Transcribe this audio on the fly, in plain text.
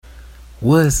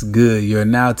What's good? You're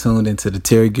now tuned into the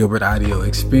Terry Gilbert audio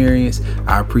experience.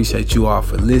 I appreciate you all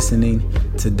for listening.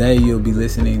 Today you'll be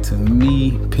listening to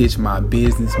me pitch my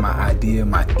business, my idea,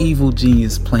 my evil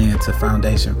genius plan to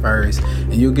Foundation First,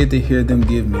 and you'll get to hear them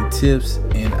give me tips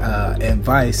and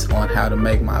advice on how to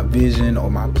make my vision or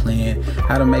my plan,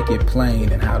 how to make it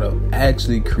plain, and how to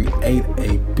actually create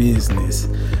a business.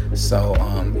 So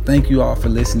thank you all for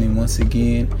listening once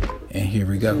again. And here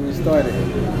we go. We started.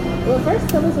 Well, first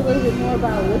tell us a little bit more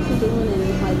about what you're doing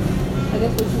and, I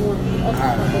guess what you want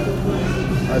us to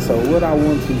do. Alright, so what I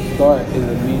want to start is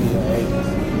a media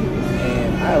agency.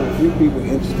 And I have a few people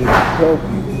interested in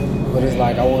helping, but it's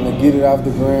like I want to get it off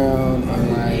the ground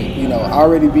and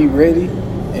already be ready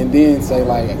and then say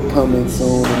coming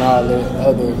soon and all that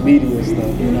other media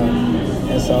stuff,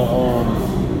 And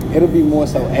so it'll be more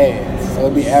so ads. So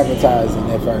it'll be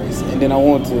advertising at first, and then I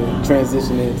want to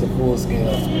transition it to full scale.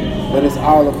 But it's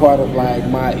all a part of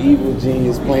my evil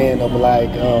genius plan of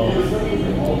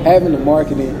having the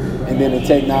marketing, and then the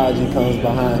technology comes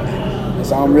behind it. And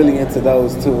so I'm really into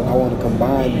those two, and I want to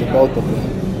combine both of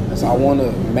them. And so I want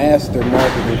to master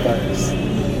marketing first,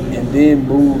 and then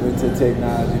move into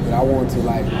technology. But I want to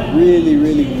really,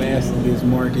 really master this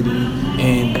marketing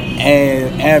and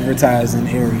advertising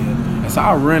area. So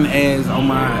I run ads on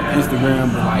my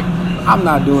Instagram, but I'm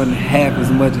not doing half as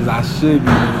much as I should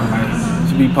be doing.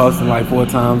 Should be posting 4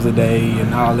 times a day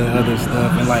and all that other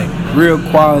stuff, and real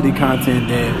quality content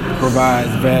that provides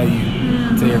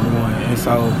value to everyone. And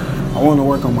so I want to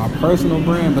work on my personal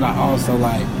brand, but I also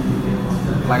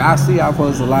I see y'all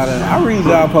post I read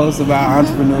y'all posts about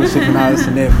entrepreneurship and all this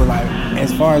and that, but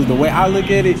as far as the way I look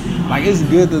at it, it's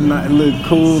good to not look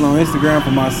cool on Instagram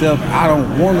for myself. I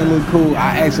don't want to look cool.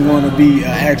 I actually want to be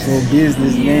an actual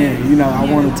businessman. I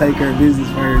want to take care of business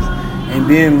first and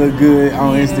then look good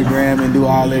on Instagram and do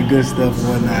all that good stuff and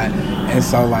whatnot. And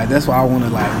so that's why I want to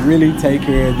really take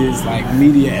care of this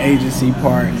media agency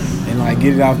part and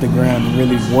get it off the ground and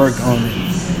really work on it.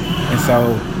 And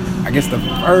so I guess the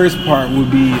first part would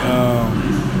be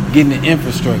getting the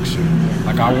infrastructure.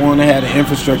 I want to have the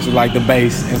infrastructure the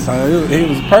base, and so it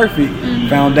was perfect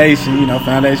foundation.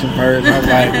 Foundation first. I was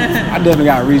I definitely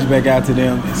got to reach back out to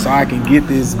them so I can get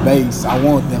this base. I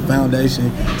want the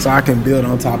foundation so I can build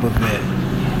on top of that.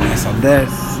 And so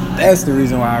that's the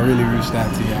reason why I really reached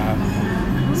out to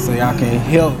y'all, so y'all can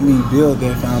help me build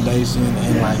that foundation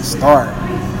and start.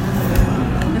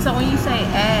 And so when you say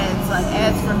ads,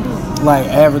 ads for who?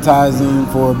 Advertising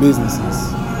for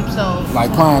businesses. So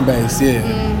client base, yeah.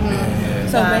 Mm-hmm. Yeah.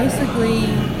 So basically,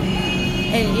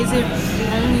 and is it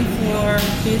only for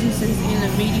businesses in the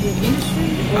media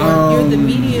industry, or you're the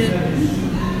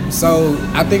media? So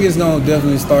I think it's gonna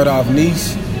definitely start off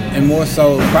niche, and more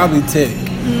so probably tech,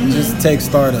 just tech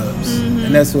startups,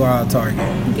 and that's who I'll target.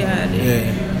 Got it.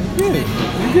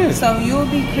 Yeah, good. So you'll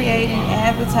be creating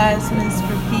advertisements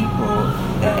for people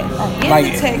that are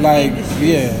in the tech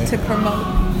industry to promote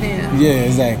them. Yeah,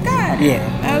 exactly. Got it.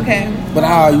 Yeah. Okay. But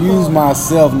I'll use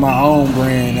myself, my own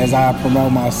brand, as I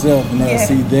promote myself, and they'll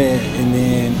see that, and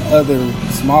then other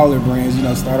smaller brands,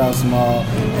 start out small,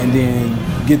 and then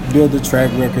build the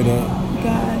track record up.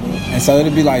 Got it. And so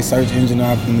it'll be search engine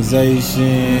optimization,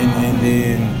 and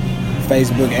then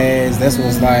Facebook ads. That's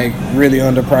what's really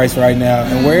underpriced right now,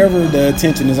 and wherever the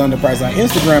attention is underpriced,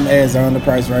 Instagram ads are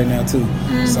underpriced right now too.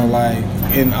 So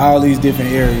in all these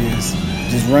different areas,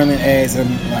 just running ads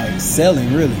and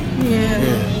selling really.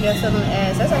 Yeah, selling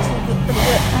ads. That's actually pretty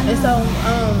good. And so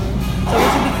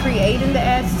would you be creating the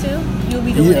ads too? You'll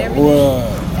be doing everything?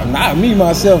 Well, not me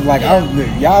myself.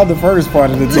 Y'all the first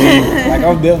part of the team.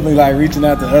 I'm definitely reaching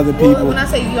out to other people. Well, when I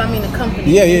say you, I mean the company.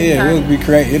 Yeah. It'll be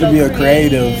It'll be a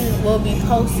creative. We'll be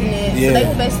posting it. Yeah. So they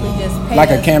will basically just pay a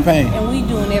us, campaign. and we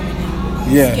doing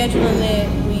everything. Yeah. Scheduling it,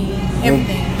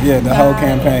 everything. Yeah, the whole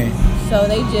campaign. So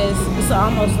it's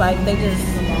almost they just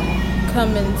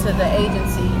come into the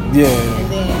agency. Yeah.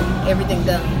 And then everything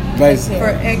done. Basically. For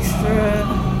extra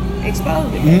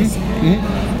exposure.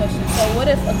 So what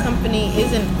if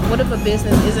a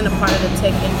business isn't a part of the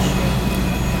tech industry?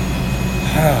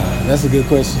 That's a good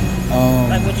question.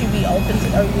 Would you be open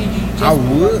to, or would you just I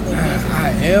would. I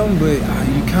am, but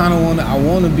I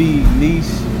want to be niche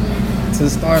to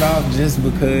start off, just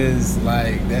because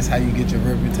that's how you get your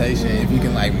reputation. If you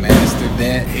can master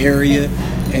that area,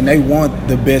 and they want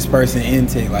the best person in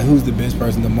tech, who's the best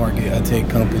person to market a tech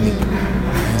company.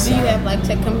 Do you have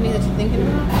tech companies that you're thinking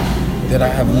of? That I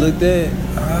have looked at?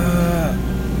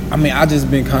 I just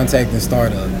been contacting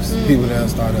startups, people that are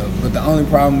startups. But the only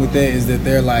problem with that is that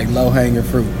they're low hanging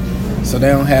fruit. So they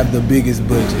don't have the biggest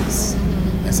budgets.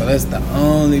 And so that's the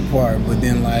only part. But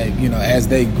then, like, you know, as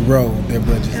they grow, their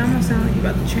budgets. It almost sounds like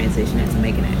you're about to transition into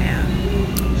making an app.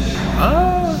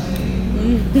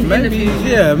 Maybe,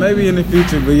 yeah, maybe in the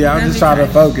future. But yeah, I'm just trying to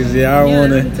focus. Yeah, I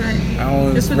don't want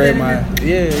to spread my.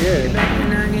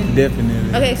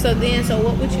 Definitely. Okay, so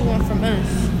what would you want from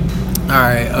us?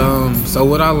 Alright, so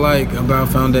what I like about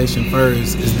Foundation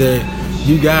First is that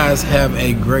you guys have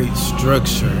a great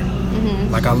structure.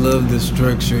 Mm-hmm. Like, I love the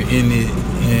structure in it,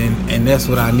 and that's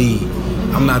what I need.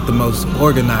 I'm not the most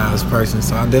organized person,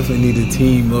 so I definitely need to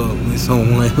team up with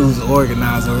someone who's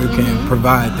organized or who can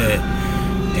provide that.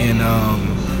 And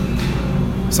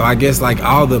so I guess like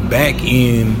all the back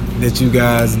end that you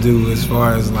guys do as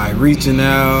far as like reaching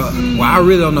out. Well, I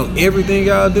really don't know everything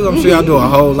y'all do. I'm sure y'all do a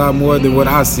whole lot more than what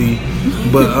I see.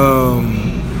 But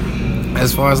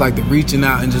as far as like the reaching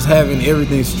out and just having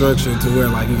everything structured to where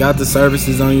like you got the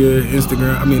services on your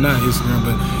Instagram. I mean, not Instagram,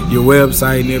 but your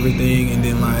website and everything. And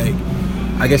then like,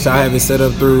 I guess y'all have it set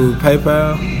up through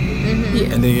PayPal. Mm-hmm.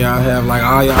 Yeah. And then y'all have like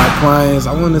all y'all clients.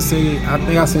 I want to see, I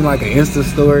think I seen like an Insta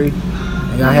story.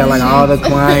 And y'all had like all the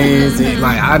clients. And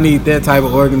like, I need that type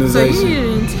of organization. So you need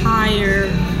an entire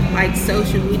like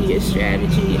social media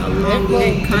strategy along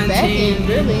with content. Back end,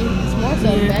 really. It's more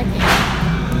so back end.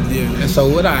 Yeah. And so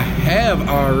what I have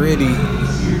already,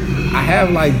 I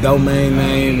have like domain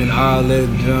name and all that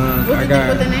junk.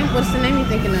 What's the name you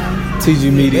thinking of?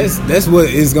 TG Media. That's what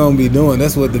it's gonna be doing.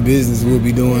 That's what the business will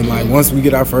be doing. Like once we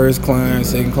get our first client,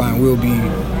 second client, we'll be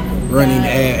running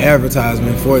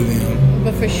advertisement for them.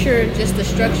 But for sure, just the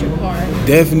structure part.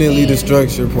 Definitely the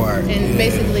structure part. And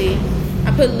basically,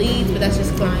 I put leads, but that's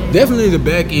just clients. Definitely the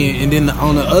back end, and then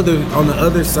on the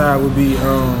other side would be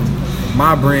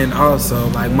my brand also.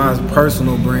 Like my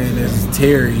personal brand is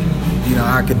Terry. You know,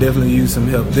 I could definitely use some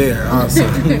help there also.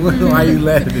 Why you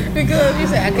laughing? Because you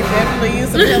said I could definitely use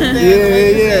some help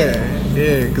there.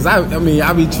 Yeah. Because I mean,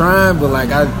 I be trying, but like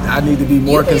I need to be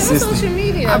more consistent. On social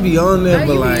media. I be on there,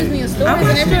 but like I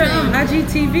watched your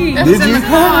IGTV. Did you?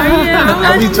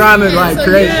 I be trying to like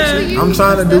create. I'm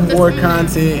trying to do more cool.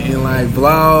 content and like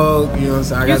vlog. You know what I'm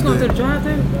saying? You was going through the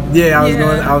drive-thru? Yeah, I was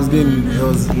going. I was getting. It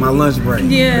was my lunch break.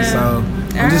 Yeah. So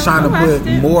I'm just trying to put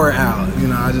more out. You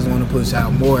know, I just want to push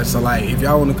out more. So like, if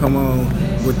y'all want to come on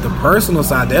with the personal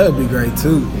side, that would be great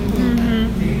too.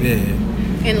 Mm-hmm. Yeah.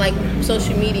 And like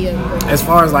social media. As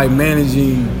far as like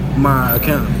managing my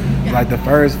account, like the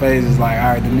first phase is like,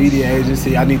 all right, the media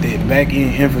agency, I need the back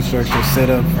end infrastructure set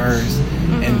up first,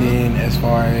 and then as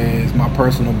far as my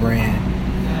personal brand,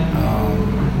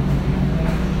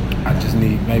 I just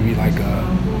need maybe like a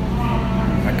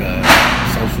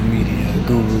social media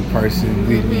guru person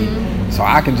with me, so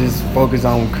I can just focus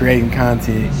on creating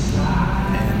content.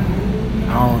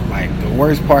 And I don't like, the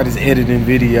worst part is editing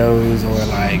videos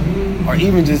or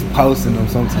even just posting them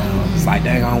sometimes. It's like,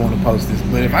 dang, I don't want to post this.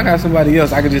 But if I got somebody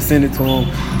else, I can just send it to them.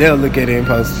 They'll look at it and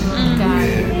post it.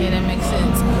 Yeah, that makes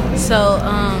sense. So,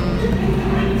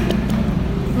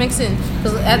 makes sense.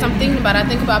 Because as I'm thinking about it, I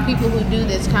think about people who do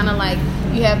this kind of like,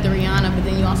 you have the Rihanna, but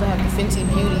then you also have the Fenty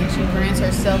Beauty, and she brands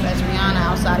herself as Rihanna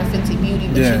outside of Fenty Beauty,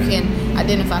 but you can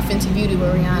identify Fenty Beauty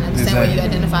with Rihanna the same way you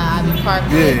identify Ivy Park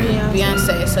with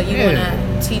Beyonce. So you want to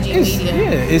TG Media.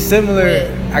 Yeah, it's similar.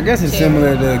 I guess it's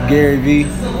similar to Gary Vee.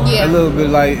 Yeah. A little bit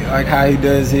like how he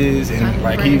does his, and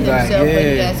like he's like, Got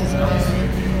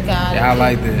I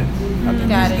like that.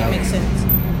 Got it. Makes sense.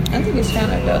 I think it's kind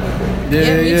of dope.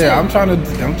 Yeah. I'm trying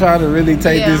to really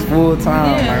take this full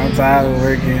time. Yeah. Like I'm tired of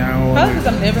working. I don't want. Probably because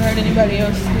I've never heard anybody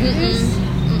else do this.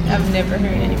 I've never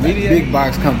heard anybody. Big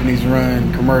box companies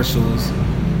run commercials,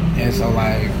 and so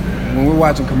like when we're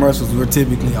watching commercials, we're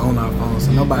typically on our phones,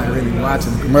 so nobody really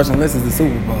watching the commercial unless it's the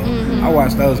Super Bowl. I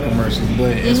watch those commercials,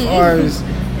 but as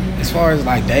far as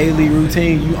like daily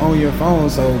routine, you own your phone.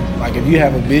 So like if you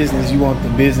have a business, you want the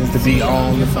business to be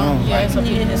on the phone. Yeah, so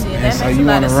people can see it. And so you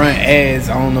want to run ads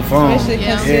on the phone. Especially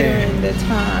considering the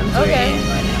times we're in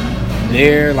right now.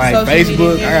 There, like social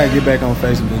Facebook, media, I gotta get back on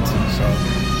Facebook too. So,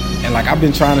 and like I've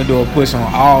been trying to do a push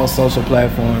on all social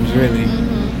platforms, really,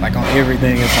 like on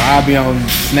everything. And so I'll be on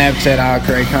Snapchat, I'll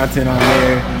create content on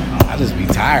there. I just be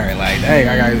tired, like, dang,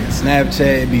 I got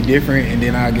Snapchat, be different, and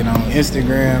then I'll get on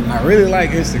Instagram. And I really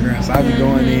like Instagram, so I'll be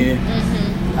going in.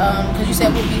 Because you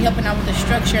said we'll be helping out with the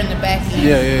structure in the back end.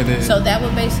 Yeah. So that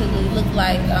would basically look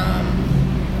like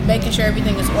making sure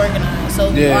everything is organized. So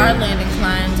you are landing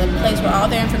clients, a place where all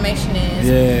their information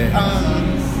is.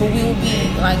 But we will be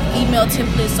like email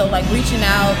templates, so like reaching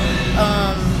out,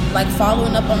 like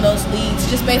following up on those leads,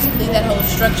 just basically that whole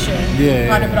structure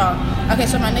part of it all. Okay,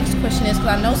 so my next question is,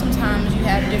 because I know sometimes you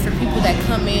have different people that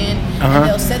come in and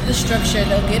they'll set the structure,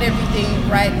 they'll get everything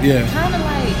right, kind of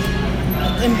like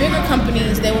in bigger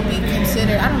companies, they would be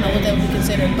considered. I don't know what they would be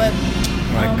considered, but.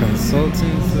 Like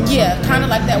consultants? Yeah, kind of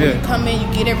like that. When you come in, you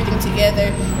get everything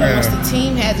together, and once the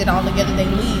team has it all together, they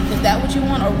leave. Is that what you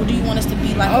want, or do you want us to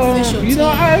be like official team?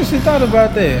 I actually thought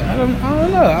about that. I don't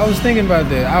know. I was thinking about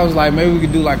that. I was like, maybe we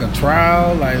could do like a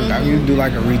trial, like we could do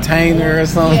like a retainer or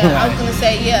something. Yeah, I was gonna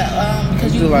say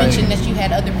because you mentioned that you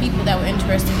had other people that were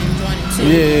interested in joining too.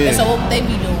 Yeah. And so what would they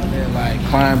be doing? Like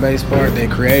client-based part, their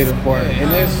creative part,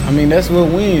 and that's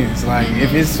what wins. Like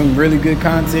if it's some really good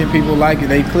content, people like it,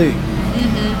 they click.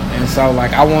 And so,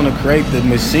 like, I want to create the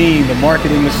machine, the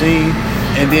marketing machine,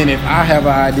 and then if I have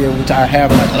an idea, which I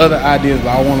have like other ideas, but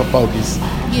I want to focus.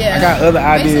 Yeah, I got other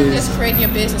ideas. Basically, just creating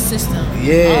your business system.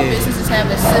 Yeah, all businesses have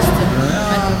a system.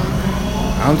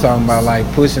 I'm talking about like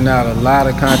pushing out a lot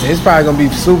of content. It's probably gonna be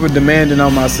super demanding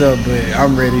on myself, but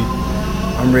I'm ready.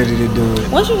 I'm ready to do it.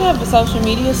 Once you have a social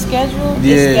media schedule,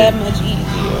 it's that much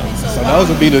easier. So those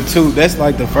would be the two. That's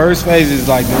like the first phase. Is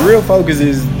like the real focus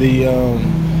is the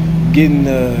getting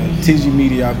the TG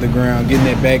Media off the ground, getting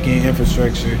that back end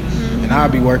infrastructure, and I'll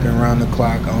be working around the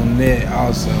clock on that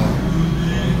also.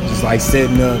 Just like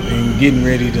setting up and getting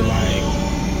ready to like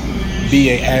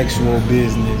be an actual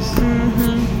business.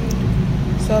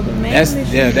 So the main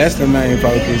that's the main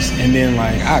focus, and then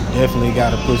like I definitely got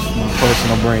to push my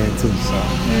personal brand too.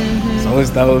 So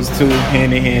it's those two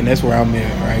hand in hand. That's where I'm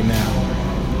at right now.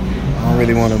 I don't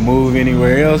really want to move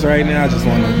anywhere else right now. I just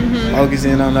want to focus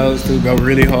in on those two, go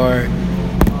really hard,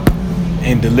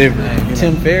 and deliver.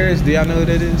 Tim Ferriss, do y'all know who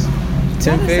that is?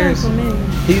 Tim Ferriss.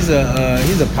 He's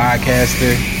a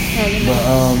podcaster,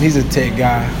 but he's a tech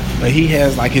guy. But he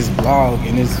has like his blog,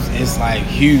 and it's like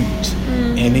huge,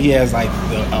 and he has like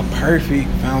a perfect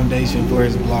foundation for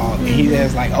his blog, and he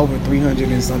has like over 300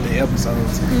 and something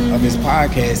episodes of his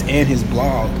podcast and his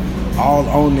blog. All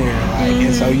on there, like,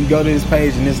 and so you go to this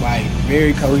page and it's like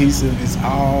very cohesive. It's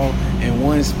all in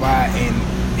one spot and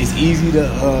it's easy to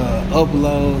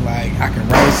upload. Like I can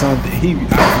write something. I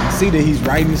can see that he's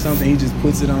writing something. He just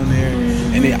puts it on there,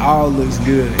 and it all looks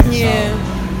good. And so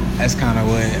that's kind of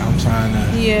what I'm trying to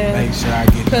make sure I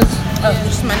get. This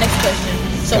is my next question.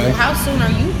 So how soon are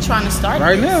you trying to start?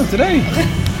 Right now, today.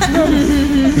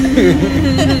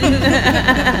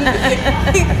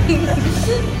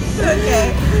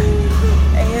 Okay.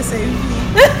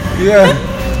 Yeah.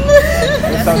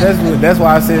 So that's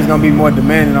why I say it's gonna be more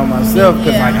demanding on myself,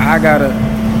 because like I gotta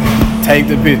take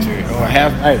the picture or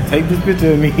take this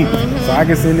picture of me so I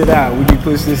can send it out. We can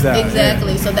push this out.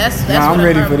 Exactly. So that's I'm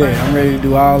ready for that. I'm ready to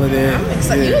do all of that. I'm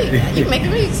excited. You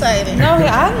making me excited. No,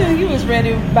 I knew you was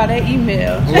ready by that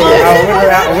email.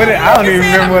 I don't even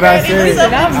remember what I said.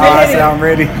 I said I'm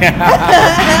ready.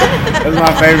 That's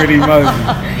my favorite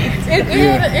emoji. It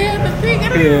had the thing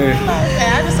in it.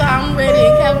 I just saw I'm ready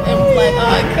and kept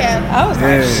like Cap. I was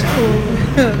like,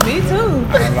 me too.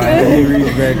 I'm like, let me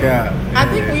reach back out. I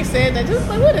think we said that just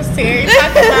like, what is Terry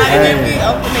talking about? And then we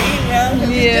opened the email.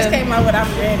 It just came out with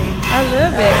I'm ready. I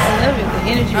love it. The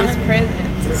energy is present.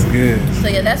 It's good.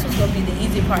 So that's what's gonna be the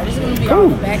easy part. It's gonna be all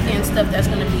the back end stuff that's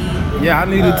gonna be. Yeah, I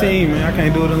need a team, man. I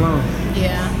can't do it alone.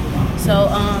 Yeah. So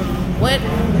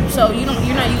So you're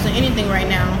not using anything right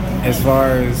now. As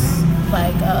far as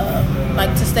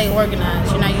like to stay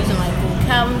organized, you're not using like Google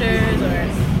calendars or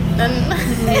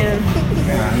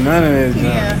nothing. None of this.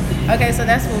 Yeah. Okay, so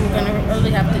that's what we're gonna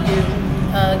really have to do.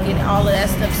 Get all of that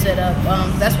stuff set up.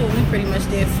 That's what we pretty much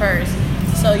did first.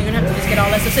 So you're gonna have to just get all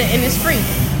that stuff set, and it's free.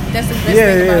 That's the best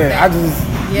thing about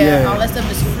that. All that stuff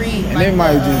is free. And it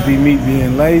might just be me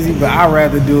being lazy, but I'd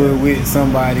rather do it with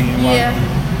somebody.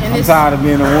 And I'm tired of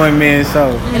being a one-man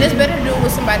show. And it's better to do it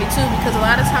with somebody too, because a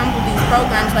lot of times with these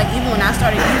programs, like even when I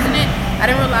started using it, I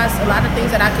didn't realize a lot of things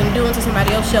that I can do until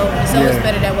somebody else showed me. So it's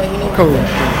better that way anyway. Cool.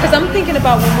 Because I'm thinking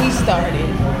about when we started,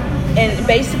 and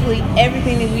basically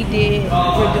everything that we did,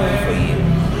 we're doing for you,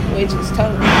 which is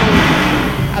totally cool.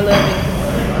 I love it.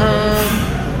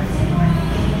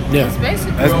 That's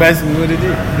basically what it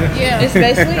is. Yeah. It's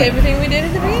basically everything we did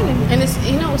at the beginning. And it's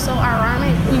it's so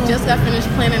ironic. We just got finished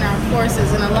planning our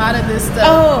courses, and a lot of this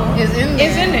stuff is in there.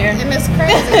 It's in there. And it's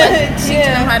crazy. Like teaching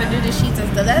them how to do the sheets and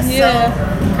stuff. That's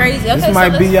so crazy. Okay, this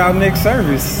might be y'all next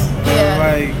service.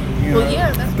 Yeah.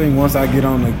 I think once I get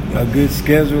on a good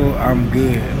schedule, I'm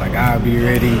good. Like I'll be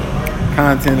ready.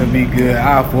 Content will be good.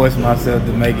 I'll force myself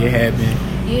to make it happen.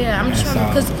 Yeah, I'm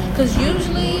trying because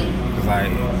usually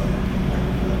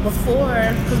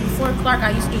before Clark, I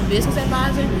used to do business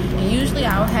advising, and usually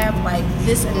I'll have like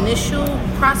this initial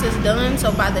process done.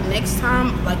 So by the next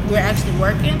time, like we're actually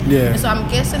working. Yeah. And so I'm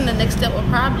guessing the next step will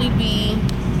probably be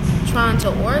trying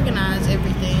to organize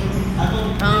everything.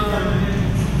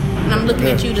 And I'm looking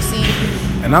at you to see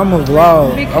And I'm a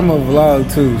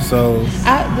vlog too, so.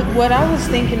 What I was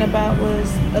thinking about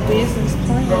was a business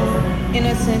plan, in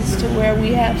a sense, to where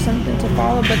we have something to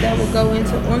follow, but that will go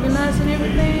into organizing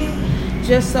everything,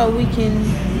 just so we can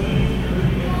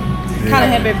kind of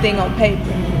have everything on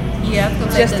paper. Yeah,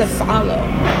 just to follow.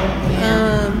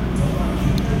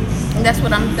 And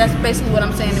that's basically what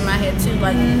I'm saying in my head too.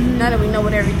 Like, now that we know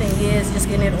what everything is, just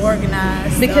getting it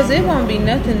organized. Because it won't be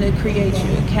nothing to create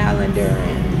you a calendar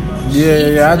and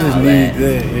I just need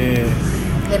that.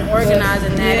 And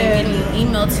organizing that and getting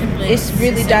email templates. It's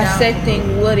really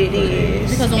dissecting what it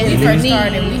is. Because when we first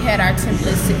started, we had our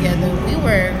templates together. We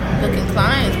were booking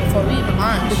clients before we even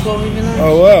launched.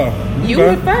 Oh wow! You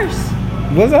were first.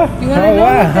 Was I? You want to know?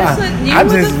 I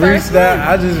just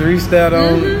reached out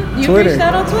on Twitter. You reached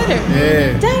out on Twitter.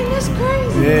 Yeah. Dang, that's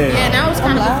crazy. Yeah, that was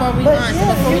kind of before we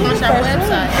launched our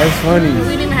website. That's funny.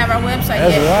 We didn't even have our website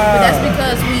yet. But that's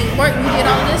because we did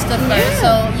all this stuff first.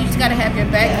 So you just got to have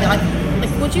your back, like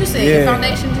what you said, your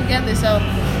foundation together. So,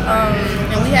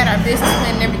 and we had our business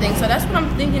plan and everything. So that's what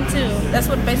I'm thinking too. That's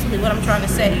basically what I'm trying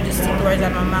to say. You just took the words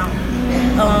out of my mouth.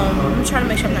 I'm trying to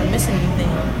make sure I'm not missing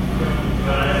anything.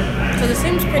 Because it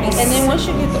seems pretty. And then once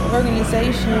you get the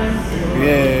organization,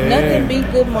 nothing beat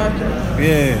good marketing.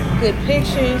 Yeah. Good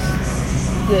pictures,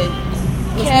 good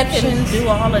captions. Do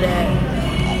all of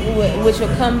that. Which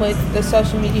will come with the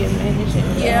social media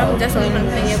management. Yeah, that's what I'm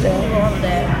thinking. Do all of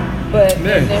that. But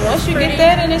then once you get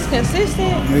that and it's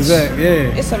consistent,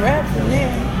 it's a wrap from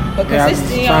there. But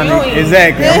consistency on your end.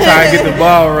 Exactly. I'm trying to get the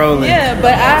ball rolling. Yeah,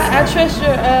 but I trust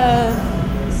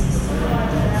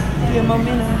your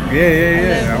momentum.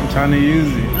 Yeah. I'm trying to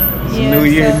use it. It's a new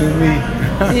year, new me.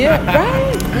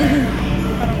 Right.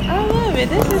 I love it.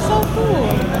 This is so cool.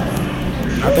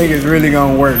 I think it's really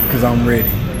gonna work because I'm ready.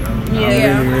 I'm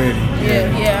really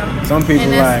ready. Yeah. Some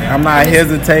people I'm not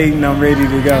hesitating. I'm ready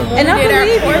to go. And I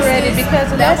believe you're ready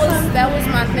because that was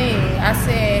my thing. I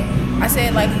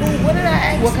said like, what did I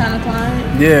ask? What kind of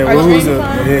client? Yeah, who was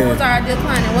our ideal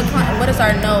client and what is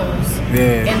our no's?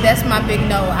 Yeah. And that's my big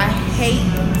no. I hate,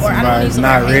 or I don't use the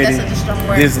word hate, that's such a strong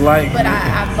word. Dislike. But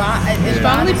I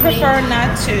strongly prefer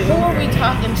not to. Who are we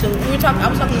talking to? I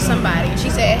was talking to somebody and she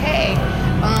said, hey,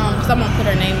 because I'm gonna put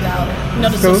her names out. You know,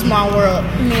 this is a small world.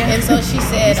 Yeah. And so she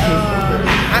said,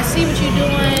 I see what you're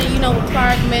doing, with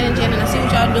Clark managing, and I see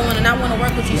what y'all doing, and I want to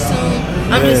work with you soon.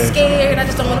 I'm just scared. I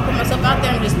just don't want to put myself out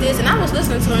there. I'm just this. And I was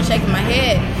listening to her and shaking my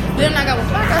head. Then I got with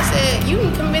Clark. I said, you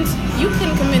can convince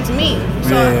me.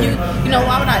 So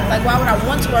why would I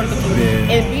want to work with you?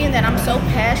 Yeah. And being that I'm so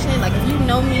passionate, like if you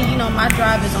know me, my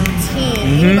drive is on 10.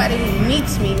 Anybody who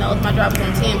meets me knows my drive is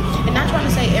on 10. And not trying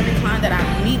to say every client that I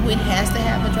meet with has to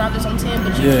have a drive that's on 10,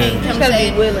 but you can't come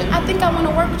say, I think I want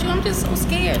to work with you. I'm just so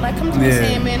scared. Like, come to me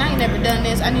saying, man, I ain't never done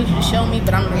this. I need you to show me,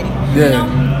 but I'm ready. Yeah.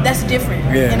 That's different.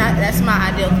 Yeah. And that's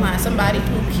my ideal client. Somebody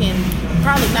who can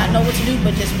probably not know what to do,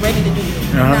 but just ready to do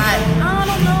it. Not, I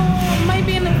don't know,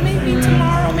 maybe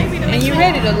tomorrow, maybe the next. And you're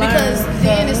ready to learn. Because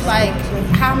then it's like,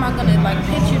 how am I gonna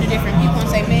pitch you to different people and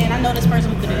say, man, I know this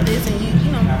person who could do this, and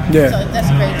So that's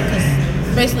crazy because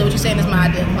basically what you're saying is my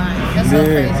ideal client. That's so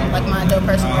crazy. Like my ideal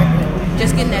person to work with.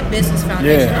 Just getting that business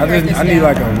foundation. Yeah, I need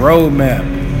like a roadmap.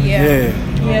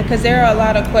 Yeah, because there are a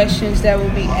lot of questions that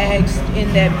will be asked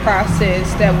in that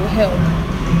process that will help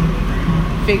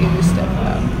figure this stuff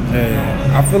out.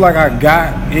 Yeah, I feel like I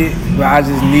got it, but I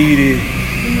just need it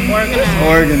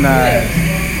organized.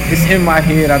 Yeah. It's in my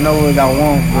head. I know what I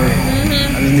want, but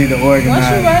I just need to organize.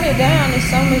 Once you write it down, it's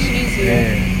so much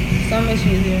easier. So much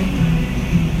easier.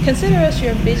 Consider us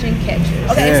your vision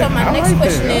catchers. Okay, so my next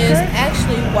question is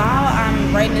actually while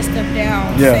I'm writing this stuff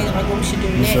down, saying like what we should do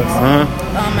next.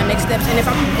 My next steps, and if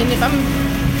I'm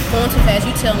going too fast,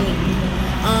 you tell me.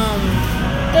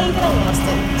 Dang it, I lost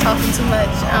it. Talking too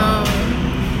much.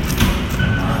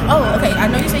 Okay. I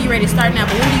know you said you're ready to start now,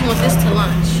 but when do you want this to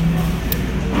launch?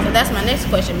 So that's my next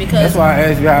question because that's why I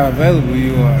asked you how available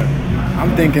you are.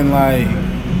 I'm thinking like.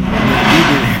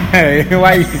 I'm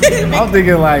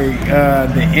thinking like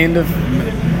the end of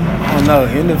February.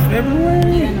 End of the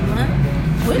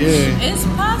month, which is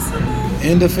possible.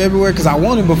 End of February, because I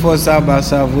want it before South by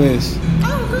Southwest.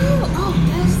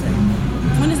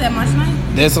 When is that? March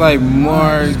 9th? That's like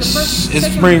March. It's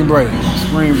spring break.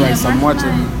 Yeah, so March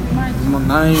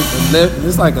 9th, 11th.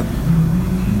 It's like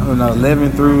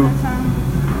 11th through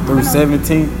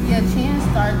 17th. Yeah, Chan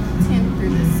starts 10th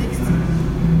through the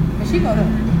 16th. But she go to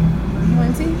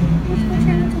UNT?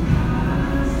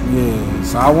 Yeah,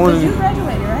 so I wanted. You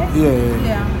graduated, right?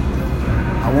 Yeah.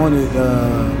 I wanted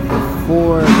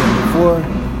before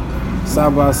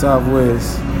South by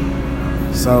Southwest.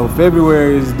 So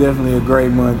February is definitely a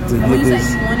great month to get this. When you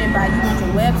say you wanted by you want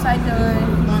your website done,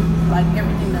 you want like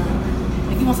everything done.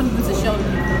 Like you want something to show to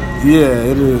people.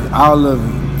 Yeah, it is. All of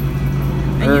it.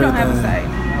 And you don't have a site.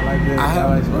 I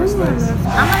like Squarespace.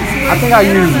 I think I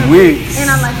use Wix. And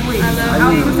I like Wix. I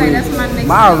was gonna say that's my next.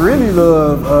 I really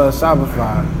love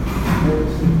Shopify.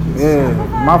 Yeah,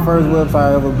 my first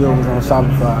website I ever built was on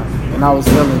Shopify, and I was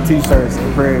selling T-shirts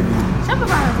in Prairie View.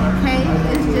 Shopify is okay.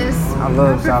 It's just I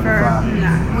love Shopify.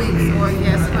 Wix or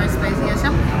Squarespace.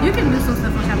 Yeah, you can do some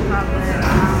stuff on Shopify,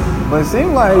 but it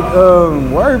seems like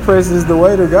WordPress is the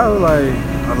way to go. Like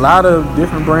a lot of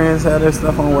different brands have their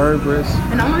stuff on WordPress.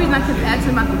 And the only reason I kept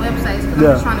asking about the website is because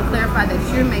I was trying to clarify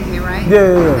that you're making it, right?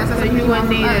 Yeah. That's what you want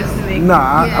need us to make.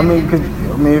 Nah, I mean,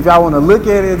 if y'all want to look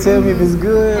at it, tell me if it's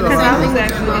good. Because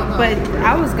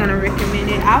I was gonna recommend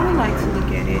it. I would like to look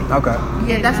at it. Okay.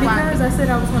 Yeah, that's because I said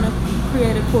I was gonna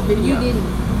create a cool video. You didn't.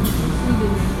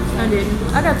 I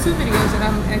didn't. I got 2 videos that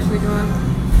I'm actually doing.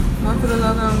 One for the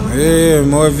logo. Yeah,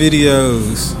 more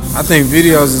videos. I think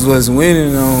videos is what's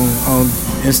winning on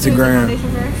Instagram.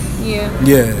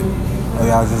 Yeah. Oh,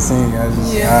 y'all just seeing.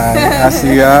 I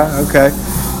see y'all. Okay.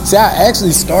 See, I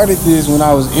actually started this when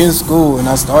I was in school, and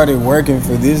I started working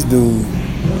for this dude.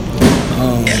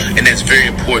 And that's very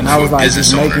important I was for a like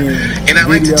business owner. And I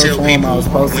like to tell people, I was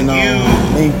posting on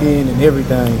LinkedIn and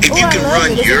everything. If you can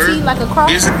run your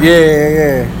business.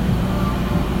 Yeah.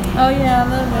 Oh yeah, I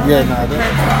love it. Yeah,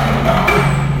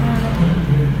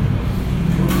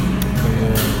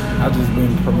 I've just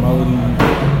been promoting.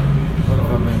 What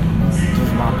have I been promoting?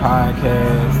 Just my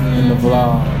podcast and the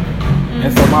vlog.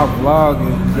 And so my vlog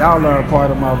is, y'all are a part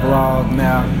of my vlog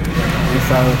now. And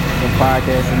so the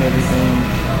podcast and everything.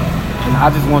 And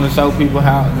I just want to show people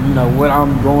how, what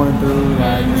I'm going through.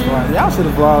 Like, y'all should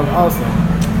have vlogged also.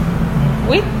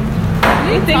 We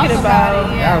thinking about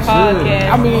podcast.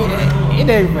 I mean, it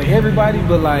ain't for everybody,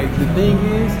 but like the thing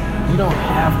is, you don't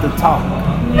have to talk.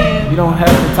 Yeah. You don't have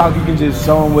to talk. You can just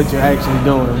show them what you're actually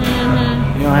doing.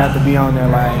 You don't have to be on there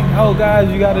like, oh guys,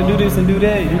 you got to do this and do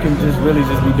that. You can just really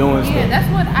just be doing stuff. Yeah, that's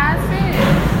what I said.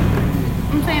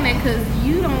 I'm saying that because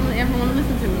you don't ever want to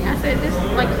listen to me. I said this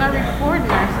start recording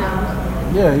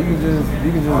ourselves. Yeah, you can just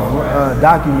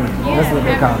document. That's what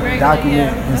they call it.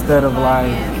 Document instead of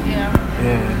like,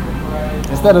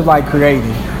 instead of like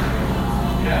creating.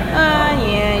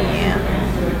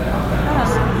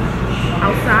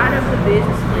 Outside of the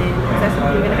business plan, because that's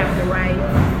something you're gonna have to write.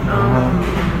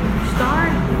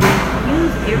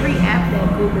 Use every app that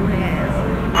Google has.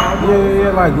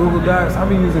 Yeah, like Google Docs. I've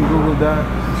been using Google Docs.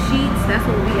 Sheets, that's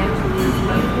what we actually use.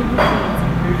 We use Google Sheets.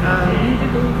 Use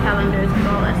your Google calendars, because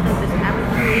all that stuff is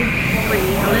absolutely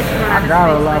free. Unless you run out of space. I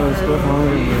got a lot of stuff on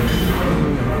here.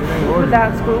 Google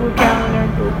Docs, Google Calendar,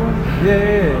 Google.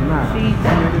 Sheets.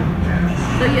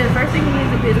 So the first thing you need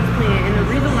is a business plan. And the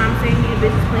reason why I'm saying you need a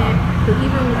business plan, because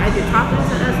even as you're talking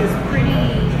to us, it's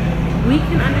we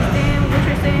can understand what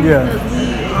you're saying because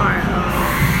we are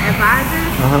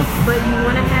advisors, but you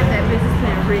want to have that business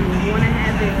plan written. You want to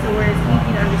have it to where it's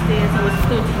easy to understand, so it's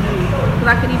clear to you. Because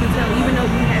I could even tell, even though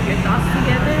you have your thoughts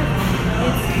together,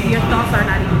 your thoughts are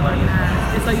not even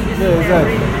organized. And so you just need that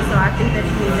written. And so I think that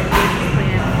you need that business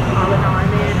plan all in all.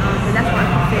 And then, and that's why I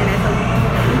keep saying that, so we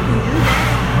can do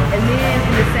that. And then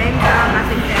at the same time, I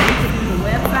think that we could do the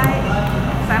website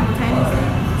simultaneously.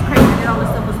 It's crazy that all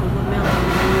this stuff is with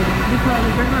Melanie. Because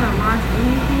if you're going to launch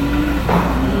anything,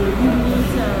 you need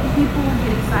to, people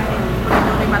get excited when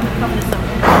they're about to come to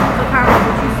something. So kind of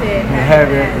what you said.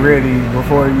 Have it ready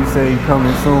before you say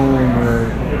coming soon or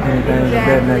anything of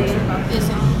that nature.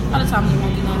 Listen, a lot of times you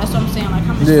won't get done. That's what I'm saying. Like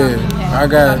how much time do you have? I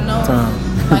got time.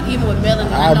 Like even with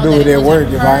Melanie, I'll do it at work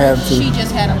if I have to. She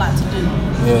just had a lot to do.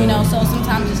 Yeah. So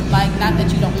sometimes it's like not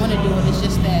that you don't want to do it, it's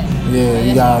just that. Yeah,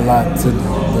 you got a lot to do.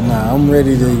 But nah, I'm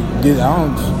ready to get.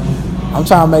 I'm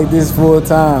trying to make this full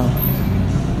time.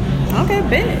 Okay,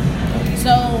 bet. So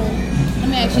let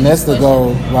me ask you. And that's the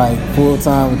goal, like full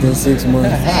time within 6 months.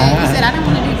 You said I didn't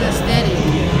want to do the steady.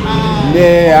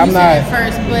 I'm not. At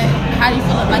first, but how do you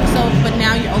feel like so? But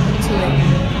now you're open to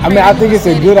it. I mean, I think it's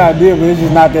a good idea, but it's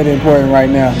just not that important right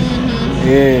now.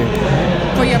 Yeah.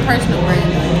 For your personal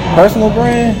brand. Personal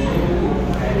brand?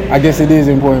 I guess it is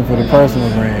important for the personal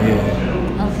brand,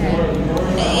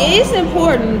 Okay. It's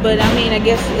important, but I mean, I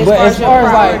guess as far as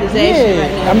prioritization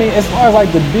right now. I mean, as far as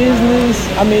like the business,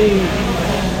 I mean,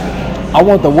 I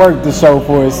want the work to show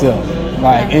for itself.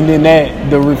 Like, and then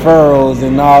the referrals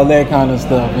and all that kind of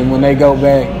stuff. And when they go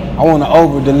back, I want to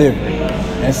over deliver.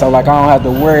 And so like, I don't have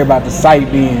to worry about the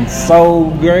site being so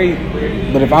great.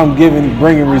 But if I'm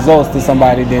bringing results to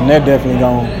somebody, then they're definitely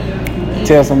going to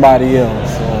tell somebody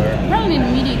else. Probably need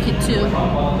to media kit too.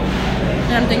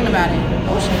 And I'm thinking about it.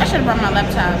 I should have brought my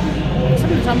laptop.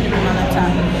 Somebody told me to bring my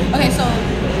laptop. Okay, so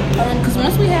because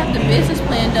once we have the business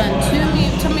plan done, tell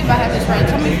me if I have this right.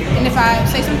 Tell me, and if I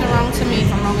say something wrong, to me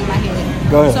if I'm wrong in my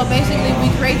head. Go ahead. So basically, we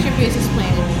create your business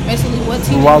plan. Basically, what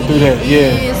TG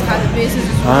is, how the business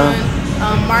is run,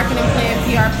 marketing plan,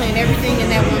 PR plan, everything in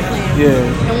that one plan.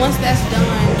 Yeah. And once that's done,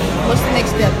 what's the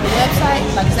next step? The website?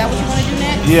 Like, is that what you want to do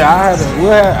next?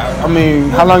 Yeah, I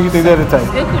mean, how long you think that'll take?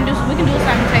 We can do it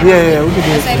simultaneously. Yeah, we can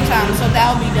do it at the same time. So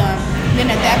that'll be done. Then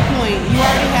at that point, you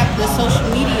already have the social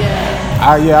media.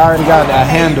 I already got that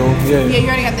handle. Yeah. Yeah, you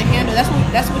already got the handle.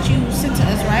 That's what you sent to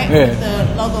us, right? Yeah. With the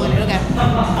logo in it. Okay.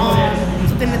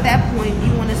 So then at that point,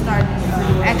 you want to start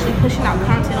actually pushing out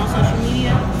content on social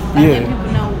media. Letting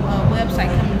people know website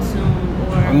coming soon.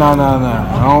 Or No.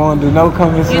 I don't want to do no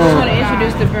coming soon. You just want to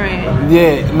introduce the brand.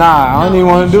 Yeah, I don't even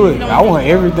want to do it. I want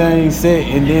everything set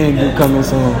and then do coming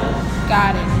soon.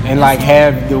 Got it. And like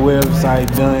have the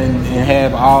website done and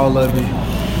have all of it.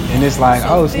 And it's like,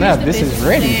 So snap, this is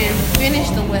ready. Finish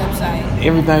the website.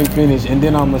 Everything finished, and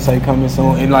then I'm gonna say coming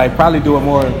soon, and like probably do a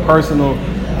more personal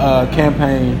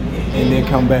campaign, and then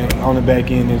come back on the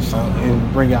back end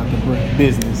and bring out the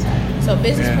business. So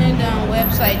business plan done,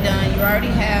 website done. You already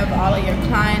have all of your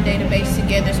client database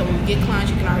together. So when you get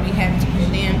clients, you can already have it to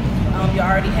put in. You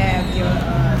already have your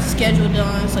schedule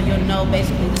done, so you'll know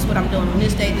basically this is what I'm doing on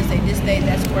this day, this day, this day.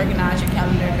 That's organize your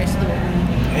calendar, basically.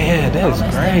 Yeah, that's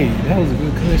great. That was a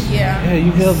good question. Yeah,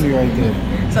 you helped me right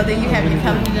there. So then you have your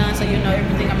calendar done, so you know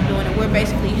everything I'm doing, and we're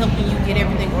basically helping you get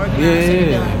everything organized.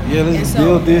 Yeah, let's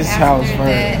build this house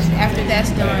first. After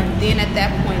that's done, then at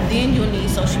that point, then you'll need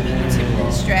social media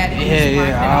templates, strategies,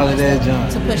 all of that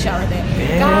junk to push out there.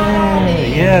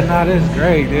 That's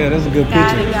great. Yeah, that's a good picture.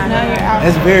 Got it.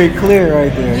 That's very clear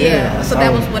right there. Yeah. So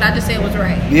that was what I just said was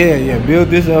right. Yeah. Build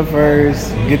this up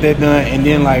first, get that done, and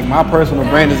then like my personal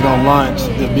brand is gonna launch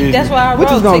the business. That's why I wrote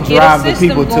which is gonna to drive get a the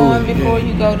people system going to it. before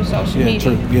you go to social media.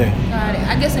 True. Yeah. Got it.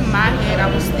 I guess in my head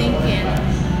I was thinking.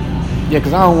 Yeah,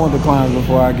 because I don't want the clients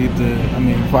before I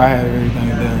have everything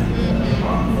done.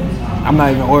 I'm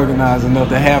not even organized enough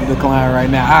to have the client right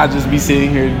now. I'll just be sitting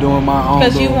here doing my own.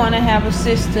 Because you want to have a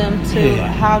system to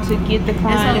how to get the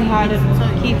client and how to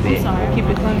keep it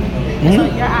clean. So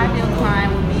your ideal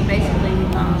client would be basically,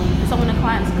 so when the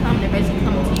clients come, they're basically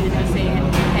coming to you and they're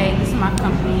saying, hey, this is my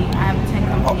company, I have a tech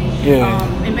company.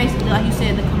 And basically, like you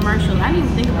said, the commercial, I didn't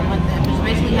even think about like that. Just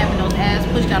basically having those ads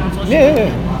pushed out on social media.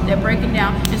 They're breaking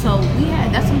down. And so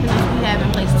that's something that we have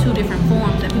in place, 2 different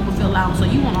forms that people fill out. So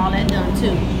you want all that done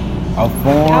too. A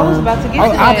form. I was about to get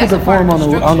to that. I put the form on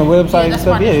the website and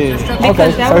stuff. Yeah.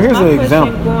 Okay, so here's an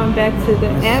example. Going back to the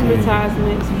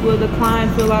advertisements, will the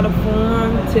client fill out a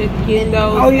form to get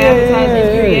those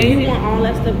advertisements created? You want all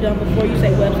that stuff done before you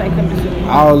say website coming soon.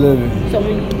 All of it. So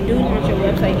when you do launch your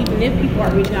website, even if people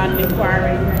are reaching out and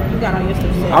inquiring, you got all your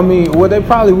stuff set. I mean, they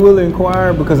probably will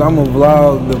inquire because I'm gonna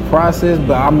vlog the process,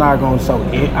 but I'm not gonna show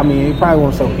it. I mean, it probably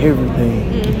won't show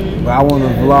everything. But I want to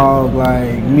vlog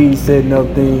like me setting up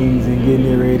things and getting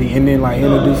it ready, and then like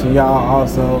introducing y'all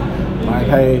also. Like,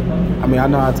 hey, I mean, I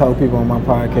know I told people on my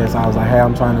podcast, I was like, hey,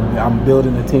 I'm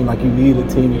building a team. Like, you need a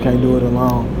team. You can't do it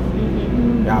alone.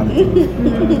 Y'all the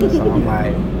team. So I'm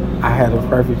like, I had the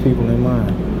perfect people in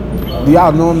mind. Do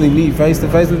y'all normally meet face to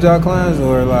face with y'all clients,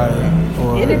 or like?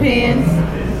 It depends.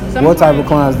 What type of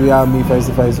clients do y'all meet face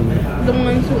to face with? The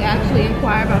ones who actually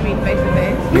inquire about me face to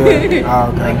face. Yeah.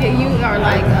 Okay. Like you are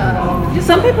like.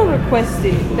 Some people request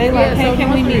it. They like, hey,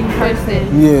 can we meet in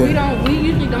person? Yeah. We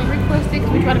usually don't request it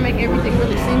because we try to make everything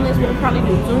really seamless. We'll probably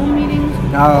do Zoom meetings.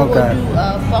 Oh, okay.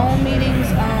 We'll do phone meetings.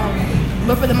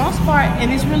 But for the most part,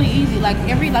 and it's really easy. I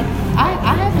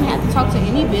haven't had to talk to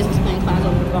any business plan clients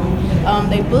over the phone.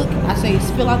 They book. I say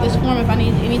fill out this form. If I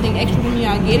need anything extra from you,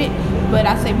 I'll get it. But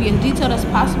I say be as detailed as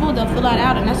possible. They'll fill it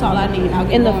out, and that's all I need. I'll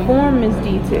get and the going. form is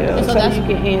detailed, so you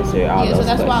can answer all those so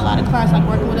that's questions. why a lot of clients like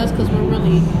working with us because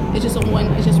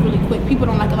it's just really quick. People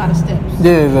don't like a lot of steps.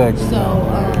 Yeah, exactly.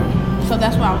 So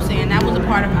that's why I was saying that was a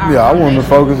part of our. Yeah, I want to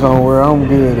focus on where I'm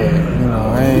good at.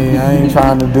 I ain't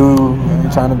trying to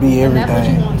be everything. And that's what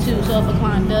you want too. So if a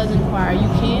client does inquire, you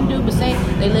can do. But say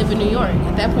they live in New York,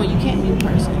 at that point you can't meet in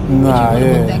person. But you want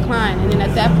to book that client, and then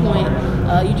at that point,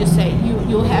 you just say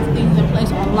you'll have things in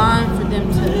place online for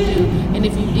them to do. And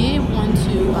if you did want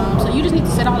to, so you just need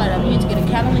to set all that up. You need to get a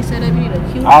calendar set up. You need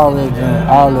a queue. All that.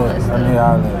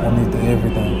 I need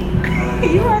everything.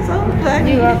 You are so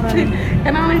funny. You are funny.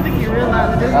 And I don't even think you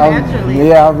realize it just naturally.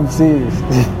 Yeah, I'm serious.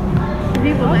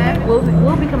 people laugh.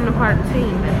 We'll become a part of the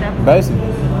team at that point. Basically.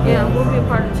 Yeah, we'll be a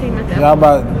part of the team at that Y'all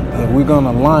point. about, we're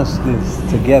gonna launch this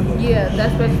together. Yeah,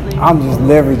 that's basically. I'm just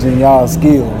leveraging y'all's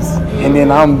skills, and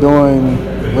then I'm doing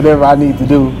whatever I need to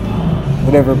do,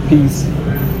 whatever piece,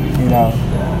 you know.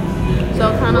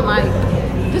 So kind of like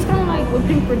with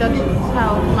Pink Productions,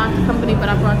 how my company, but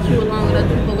I brought you along and other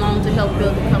people along to help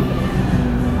build the company.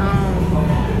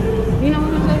 You know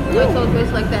what I'm saying? Like, so it's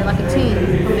basically like that, like a team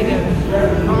coming together.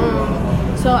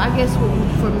 So I guess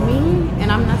for me,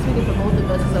 and I'm not speaking for both of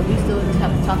us, because we still just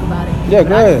have to talk about it. Yeah,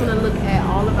 go ahead. I just want to look at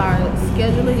all of our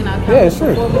scheduling and our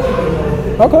sure.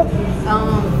 performance. Okay.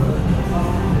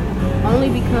 Only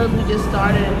because we just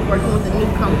started working with a new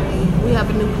company. We have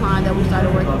a new client that we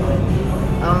started working with.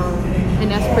 And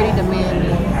that's pretty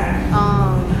demanding.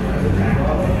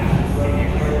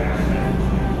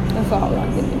 That's all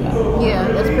I'm thinking about. Yeah,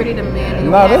 that's pretty demanding.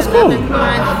 No, that's cool. We have another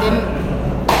client that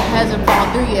hasn't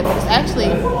fallen through yet, but it's actually,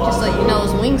 just so you know,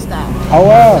 it's Wingstop. Oh,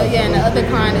 wow. So yeah, and the other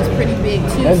client is pretty big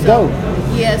too. That's dope.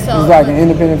 Yeah, so it's like an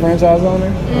independent franchise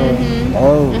owner. Mm-hmm.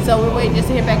 Oh. And so we're waiting just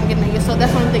to hear back and get it. So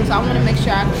that's one of the things. So I want to make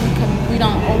sure we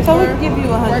don't over. So we can give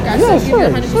you 100. I yeah, give you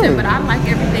 100%, but I like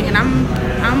everything, and I'm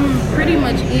pretty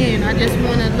much in. I just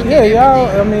want to look at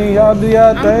everything. Y'all do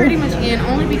y'all thing. I'm pretty much in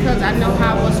only because I know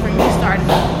how it was for me starting,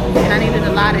 and I needed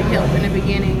a lot of help in the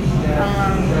beginning.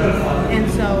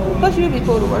 And so. Plus, you'd be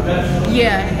cool to work with.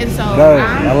 Yeah, and so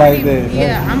I like that.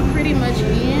 Yeah, I'm pretty much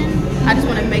in. I just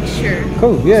want to make sure.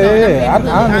 Cool. Yeah.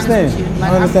 I understand.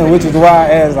 I understand, which is why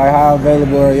I asked, like, how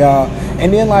available are y'all?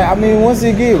 And then, like, I mean, once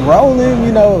it get rolling,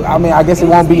 you know, I mean, I guess it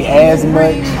won't be as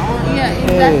much. Yeah,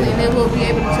 exactly. And then we'll be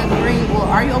able to bring. Well,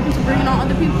 are you open to bringing on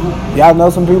other people? Y'all know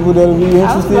some people that'll be interested.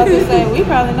 I was about to say we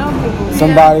probably know people.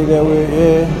 Somebody that would,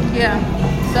 Yeah.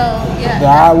 So yeah.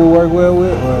 That I would work well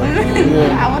with. Or,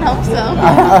 I would hope so.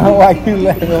 I don't like you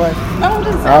laughing. Like, I'm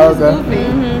just goofy.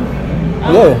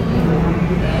 Yeah.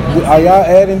 Are y'all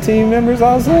adding team members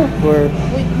also? Or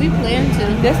we plan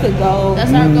to. That's the goal.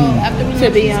 That's our goal. After we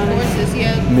launch these courses,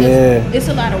 it's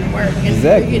a lot of work, and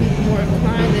we're getting more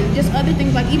clients and just other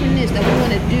things like even this that we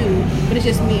want to do, but it's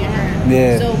just me and her.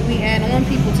 Yeah. So we add on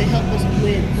people to help us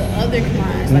with the other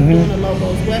clients, like doing the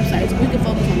logos, websites. We can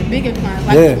focus on the bigger clients,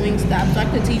 like the Wingstops,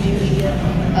 like the TG Media.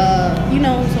 You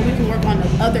know, so we can work on the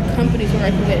other companies we're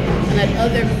working with, and let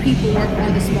other people work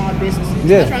on the small businesses.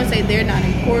 Yeah. I'm not trying to say they're not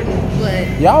important, but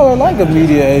y'all are like a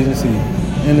media agency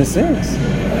in a sense.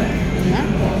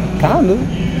 Kind of.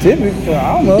 Typically,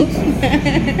 almost.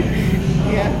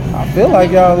 Yeah. I feel like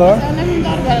y'all are. I never even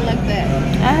thought about it like that.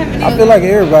 I feel like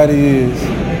everybody is.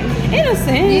 In a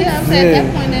sense. Yeah, I'm saying at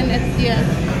that point, then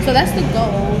so that's the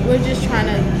goal. We're just trying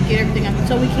to get everything up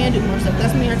so we can do more stuff.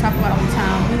 That's me and her talk about all the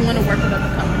time. We want to work with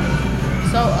other companies.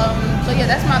 So yeah,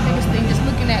 that's my biggest thing. Just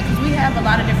looking at, because we have a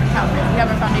lot of different outlets. We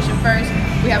have our Foundation First.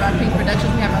 We have our Pink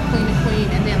Productions. We have our Queen and Queen.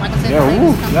 And then, like I said,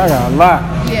 y'all got a lot.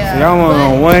 Yeah. So y'all want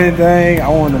on one thing. I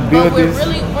want to build this.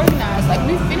 But we're really organized. Like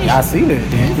we finished. I see that.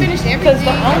 We finished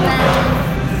everything around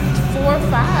 4 or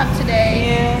 5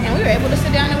 today. Yeah. And we were able to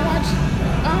sit down and watch.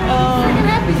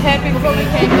 Happy before we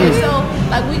came in. So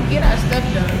like we get our stuff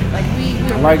done. Like we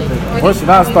like really that. Where should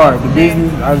I start? The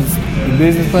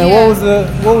business plan. Yeah.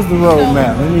 What was the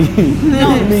roadmap? Let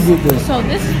me get this. So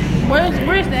this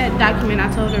where's that document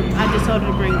I just told her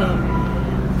to bring up?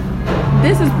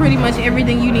 This is pretty much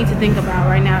everything you need to think about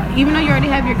right now. Even though you already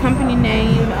have your company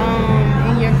name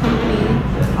and your company,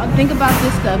 think about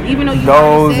this stuff. Even though you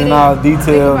goals and all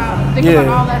detail. Think about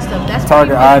all that stuff. That's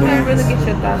target audience. Really get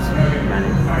your thoughts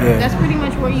running. Yeah. That's pretty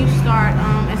much where you start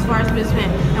as far as business.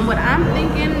 And what I'm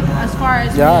thinking as far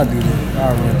as I do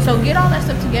that. So get all that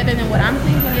stuff together. And then what I'm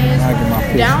thinking is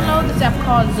download this app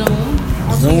called Zoom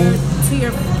to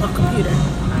your computer.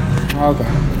 Okay.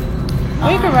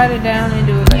 We can write it down and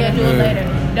do it later. Yeah, do it later.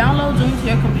 Download Zoom to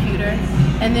your computer.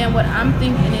 And then what I'm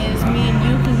thinking is me and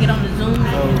you can get on the Zoom.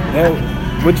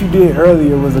 What you did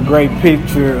earlier was a great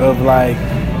picture of like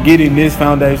getting this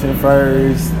foundation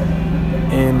first.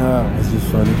 And it's just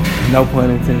funny. No pun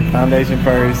intended. Foundation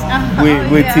first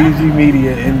with TG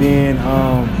Media, and then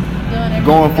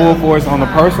going full force on the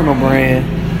personal brand,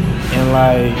 and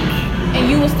like. And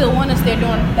you would still want us there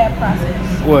during that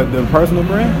process. What, the personal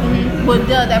brand? Mm-hmm. Well,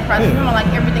 that process. Yeah. Remember, like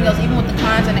everything else, even with the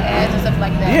clients and the ads and stuff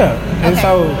like that. Yeah. And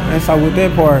so with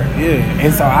that part,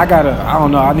 And so I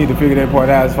don't know. I need to figure that part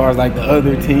out as far as like the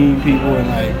other team people and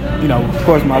like, you know, of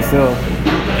course myself.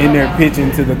 In there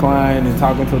pitching to the client and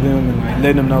talking to them and like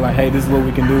letting them know like, hey, this is what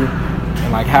we can do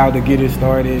and like how to get it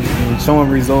started and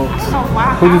showing results.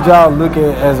 Who did y'all look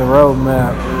at as a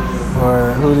roadmap,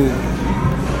 or who did?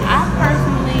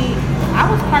 I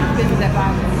was part of the business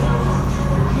advisor,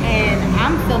 and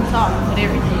I'm self-taught with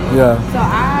everything. Yeah. So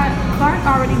Clark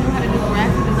already knew how to do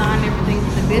graphic design and everything.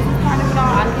 The business part of it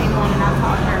all, I came on and I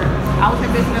taught her. I was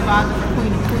her business advisor for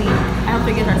Queen to Queen. I helped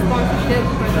her get her sponsorship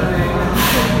for the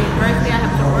university. I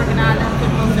helped her organize. I helped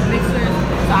her post the pictures.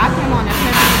 So I came on as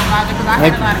her business advisor because I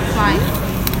had a lot of clients.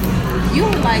 You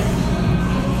were like,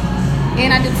 and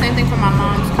I did the same thing for my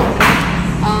mom's company.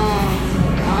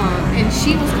 And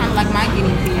she was kind of like my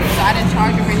guinea pig. So I didn't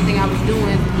charge her for anything I was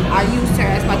doing. I used her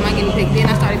as like my guinea pig. Then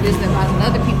I started business advising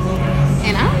other people.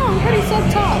 And I don't know, I'm pretty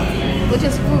self-taught, which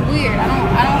is weird. I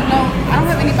don't know. I don't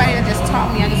have anybody that just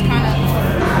taught me. I just kind of,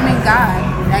 God.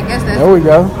 I guess that's. There we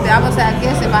go. I would say, I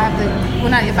guess if I have to,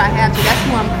 if I have to, that's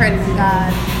who I'm crediting, God.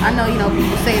 I know,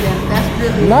 people say that. That's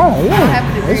really. No, yeah. I don't have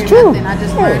to degree true. nothing. I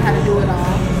just learned how to do it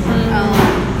all.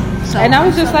 And I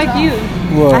was just like you.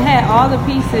 What? I had all the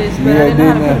pieces, but I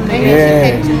didn't know how to put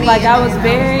them together. Like I was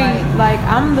very,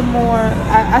 I'm the more,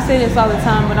 I say this all the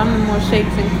time, but I'm the more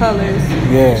shapes and colors.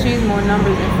 Yeah. She's more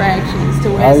numbers and fractions.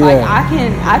 To where it's like I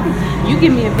can, you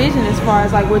give me a vision as far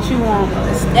as like what you want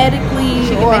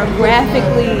aesthetically or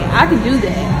graphically, I can do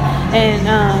that. And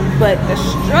but the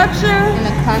structure and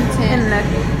the content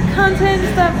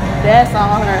and stuff, that's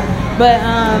all her. But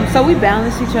so we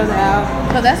balance each other out.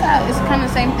 So that's how it's kind of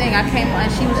the same thing. I came on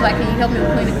and she was like, "Can you help me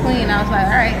with Queen to Queen?" I was like,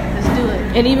 "All right, let's do it."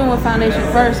 And even with Foundation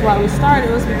First, why we started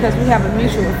was because we have a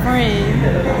mutual friend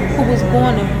who was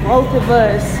going to both of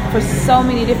us for so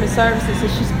many different services, and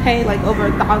she's paid like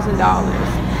over $1,000.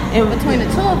 And between the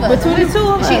two of us.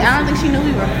 I don't think she knew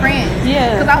we were friends.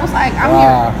 Yeah. Because I was like, I'm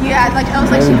here. Yeah, I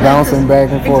was like, she bouncing back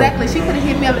and forth. Exactly. She could have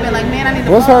hit me up and been like, man, I need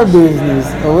to. What's her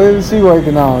business? What is she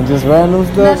working on? Just random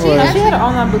stuff? No, she had her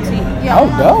online boutique. Yeah,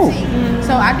 dope. Boutique.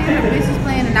 So I did her business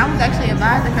plan, and I was actually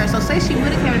advising her. So say she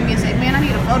would have come to me and said, man, I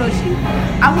need a photo shoot.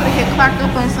 I would have hit Clark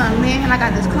up on something, man, I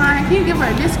got this client. Can you give her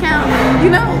a discount?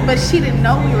 But she didn't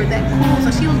know we were that cool.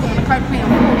 So she was going to Clark paying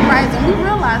full price, and we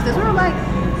realized this. We were like,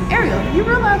 Ariel, you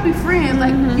realize we friends.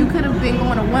 Like, you could have been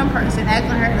going to one person,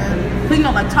 asking her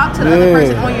to, talk to the other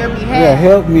person on your behalf. Yeah,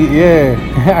 help me, yeah.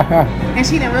 And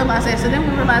she didn't realize that. So then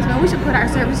we realized, man, we should put our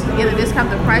services together,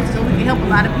 discount the prices, so we can help a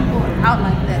lot of people out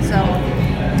like that. So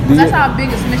that's our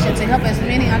biggest mission, to help as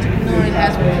many entrepreneurs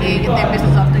as we can get their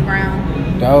business off the ground.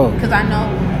 Dope. Because I know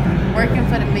working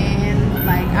for the man,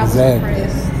 I was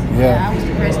depressed. Yeah. I was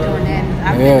depressed doing that.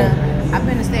 I've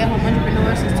been a stay-at-home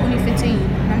entrepreneur since 2015.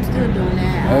 I'm still doing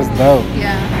that. That's dope.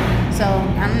 Yeah. So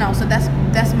I don't know. So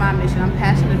that's my mission. I'm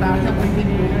passionate about helping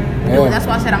people do it. That's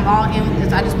why I said I'm all in with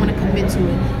this. I just want to commit to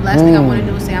it. Last thing I want to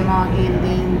do is say I'm all in, and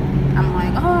then I'm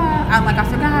like, I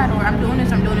forgot, or I'm doing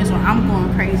this, or I'm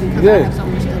going crazy because I have so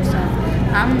much stuff. So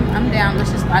I'm down. I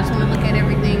just want to look at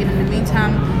everything, and in the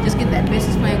meantime, just get that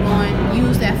business plan going.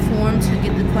 Use that form to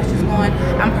get the questions going.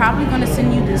 I'm probably going to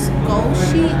send you this goal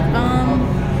sheet.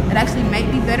 It actually may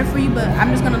be better for you, but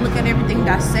I'm just gonna look at everything,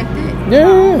 dissect it,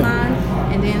 online,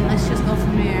 and then let's just go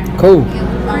from there. Cool. Yeah,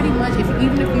 pretty much.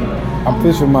 Even if you. I'm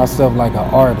picturing myself like an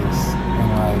artist,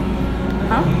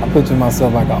 and I picture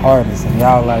myself like an artist, and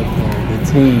y'all like the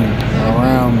team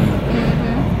around me.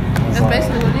 That's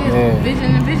basically what it is. Yeah.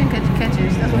 Vision and vision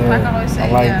catchers. That's what I always say.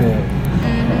 I like that.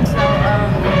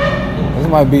 So this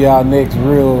might be our next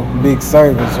real big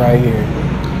service right here.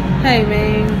 Hey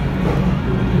man.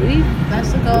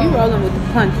 That's the goal. We rolling with the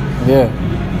punch. Yeah.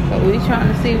 So we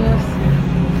trying to see what's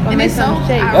gonna make some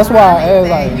shape. That's why I asked,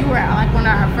 like, you were like one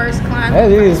of our first clients. That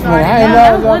is funny. I ain't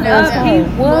know one of he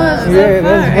was. Yeah,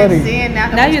 that's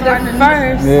funny. Now you're the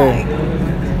first. Yeah.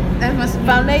 That must be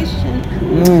foundation.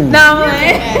 No,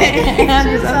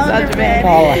 I'm such a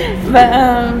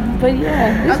bad. But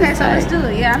yeah. Okay, so let's do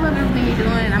it. Yeah, I love everything you're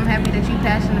doing. I'm happy that you're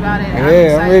passionate about it.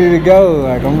 I'm ready to go.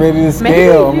 Like, I'm ready to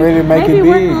scale. I'm ready to make it big. Maybe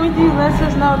working with you lets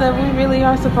us know that we really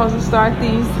are supposed to start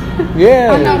these.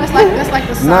 Yeah. I know that's like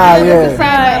the sign.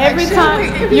 Every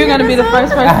time you're gonna be the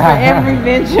first person for every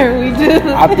venture we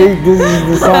do. I think this is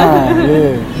the sign.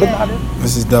 Yeah.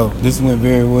 This is dope. This went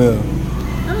very well.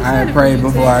 I had prayed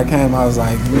before I came. I was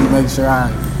like, make sure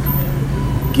I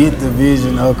get the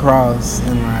vision across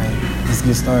and like, let's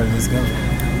get started. Let's go.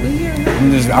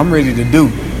 I'm ready to do,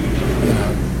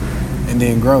 and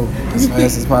then grow as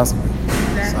fast as possible.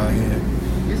 Exactly. So yeah.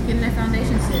 Just getting that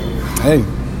foundation set. Hey.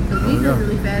 Because we grew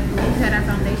really fast. We've had our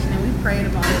foundation and we prayed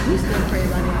about it. We still pray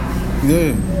about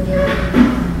everything. Yeah.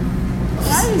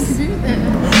 Why did you do that?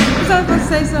 Because I was going to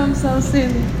say something so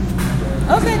silly.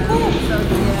 Okay, cool. So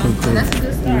yeah, Cool. So that's a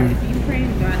good start. If you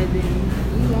praying about it, then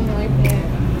you on the right path.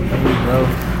 Bro,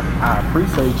 I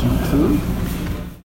appreciate you too.